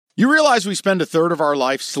You realize we spend a third of our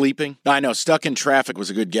life sleeping? I know, stuck in traffic was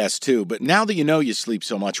a good guess too, but now that you know you sleep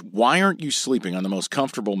so much, why aren't you sleeping on the most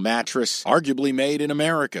comfortable mattress arguably made in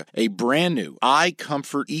America? A brand new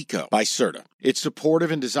iComfort Eco by Serta. It's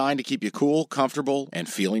supportive and designed to keep you cool, comfortable, and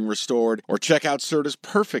feeling restored. Or check out Serta's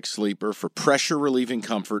Perfect Sleeper for pressure-relieving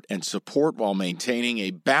comfort and support while maintaining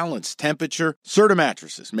a balanced temperature. Serta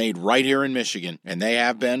mattresses made right here in Michigan, and they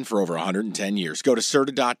have been for over 110 years. Go to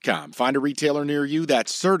Serta.com. Find a retailer near you.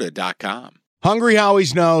 That's Serta.com. Hungry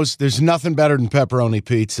Howie's knows there's nothing better than pepperoni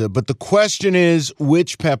pizza, but the question is,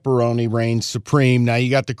 which pepperoni reigns supreme? Now,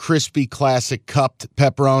 you got the crispy, classic cupped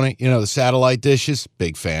pepperoni, the satellite dishes.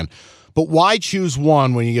 Big fan. But why choose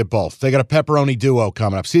one when you get both? They got a pepperoni duo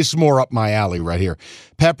coming up. See, this is more up my alley right here.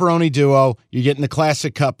 Pepperoni duo, you're getting the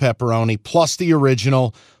classic cup pepperoni, plus the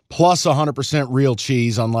original, plus 100% real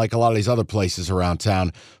cheese, unlike a lot of these other places around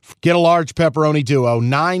town. Get a large pepperoni duo,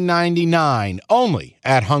 $9.99, only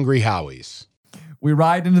at Hungry Howie's. We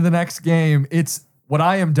ride into the next game. It's what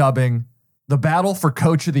I am dubbing the battle for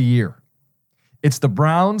Coach of the Year. It's the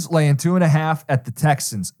Browns laying 2.5 at the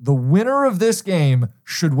Texans. The winner of this game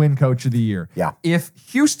should win Coach of the Year. Yeah. If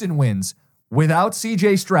Houston wins without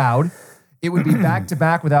C.J. Stroud, it would be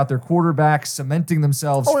back-to-back without their quarterback, cementing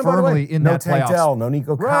themselves firmly in that playoffs. No Tank Dell, no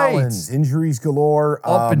Nico Collins, injuries galore.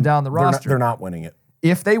 Up and down the roster. They're not winning it.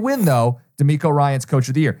 If they win, though, DeMeco Ryans Coach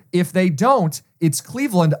of the Year. If they don't, it's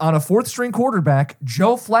Cleveland on a fourth-string quarterback,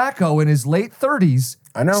 Joe Flacco in his late 30s.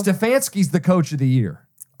 I know. Stefanski's the Coach of the Year.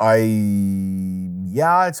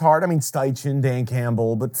 Yeah, it's hard. I mean, Steichen, Dan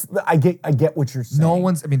Campbell, but I get what you're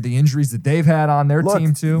saying. The injuries that they've had on their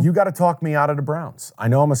team too. You got to talk me out of the Browns. I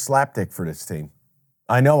know I'm a slapdick for this team.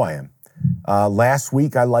 I know I am. Last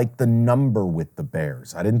week, I liked the number with the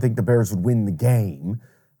Bears. I didn't think the Bears would win the game.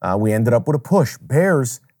 We ended up with a push.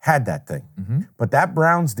 Bears had that thing. Mm-hmm. But that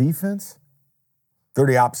Browns defense, they're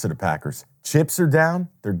the opposite of Packers. Chips are down,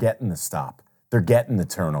 they're getting the stop. They're getting the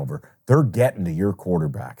turnover. They're getting to your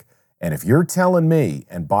quarterback. And if you're telling me,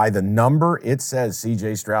 and by the number, it says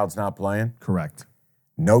C.J. Stroud's not playing. Correct.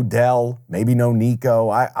 No Dell, maybe no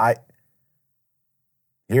Nico.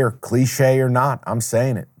 Here, cliche or not, I'm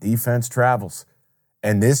saying it. Defense travels.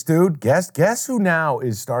 And this dude, guess who now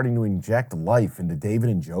is starting to inject life into David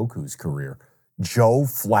Njoku's career? Joe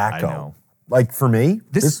Flacco. I know. Like, for me,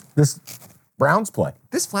 this Browns play.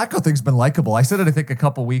 This Flacco thing's been likable. I said it, I think, a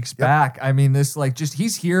couple weeks back. I mean,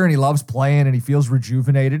 he's here and he loves playing and he feels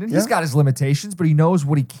rejuvenated and he's got his limitations, but he knows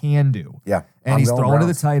what he can do. Yeah. And he's throwing to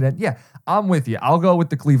the tight end. Yeah, I'm with you. I'll go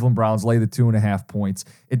with the Cleveland Browns, lay the 2.5 points.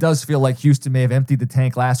 It does feel like Houston may have emptied the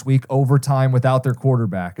tank last week, overtime without their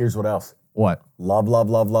quarterback. Here's what else. What? Love, love,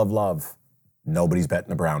 love, love, love. Nobody's betting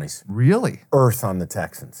the Brownies. Really? Earth on the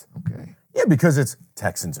Texans. Okay. Yeah, because it's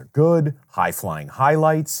Texans are good, high-flying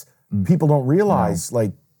highlights. People don't realize,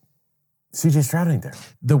 C.J. Stroud ain't there.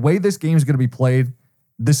 The way this game is going to be played,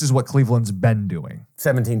 this is what Cleveland's been doing.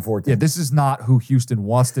 17-14. Yeah, this is not who Houston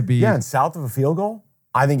wants to be. Yeah, and south of a field goal,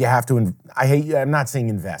 I think you have to, I'm not saying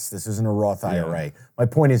invest. This isn't a Roth IRA. My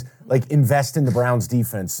point is, invest in the Browns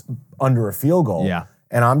defense under a field goal. Yeah.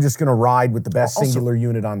 And I'm just going to ride with the best singular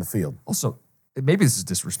unit on the field. Also, maybe this is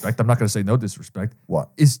disrespect. I'm not going to say no disrespect.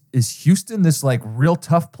 What? Is Houston this real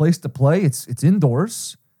tough place to play? It's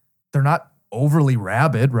indoors. They're not overly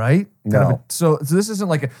rabid, right? No. So this isn't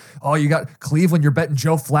you got Cleveland, you're betting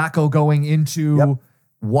Joe Flacco going into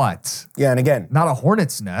what? Yeah, and again, not a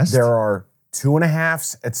hornet's nest. There are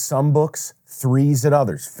 2.5s at some books, 3s at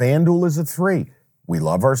others. FanDuel is a 3. We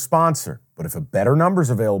love our sponsor, but if a better number's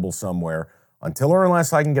available somewhere, until or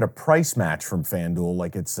unless I can get a price match from FanDuel,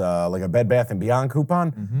 like it's like a Bed Bath & Beyond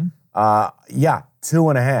coupon,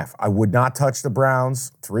 2.5. I would not touch the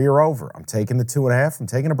Browns. 3 or over. I'm taking the 2.5. I'm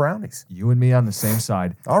taking the Brownies. You and me on the same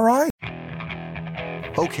side. All right.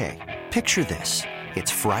 Okay, picture this.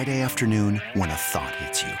 It's Friday afternoon when a thought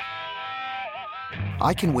hits you.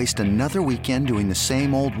 I can waste another weekend doing the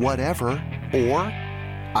same old whatever, or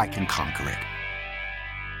I can conquer it.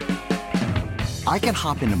 I can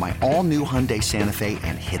hop into my all-new Hyundai Santa Fe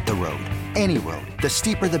and hit the road. Any road. The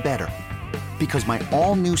steeper, the better. Because my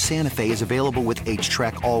all-new Santa Fe is available with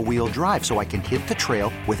H-Track all-wheel drive, so I can hit the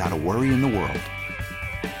trail without a worry in the world.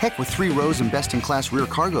 Heck, with 3 rows and best-in-class rear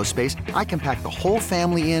cargo space, I can pack the whole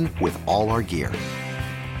family in with all our gear.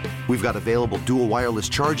 We've got available dual wireless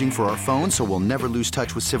charging for our phones, so we'll never lose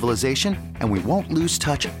touch with civilization, and we won't lose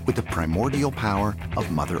touch with the primordial power of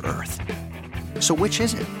Mother Earth. So which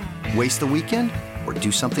is it? Waste the weekend or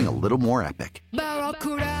do something a little more epic?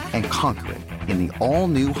 And conquer it in the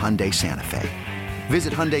all-new Hyundai Santa Fe.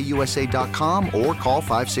 Visit HyundaiUSA.com or call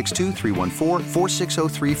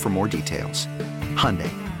 562-314-4603 for more details. Hyundai,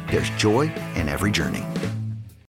 there's joy in every journey.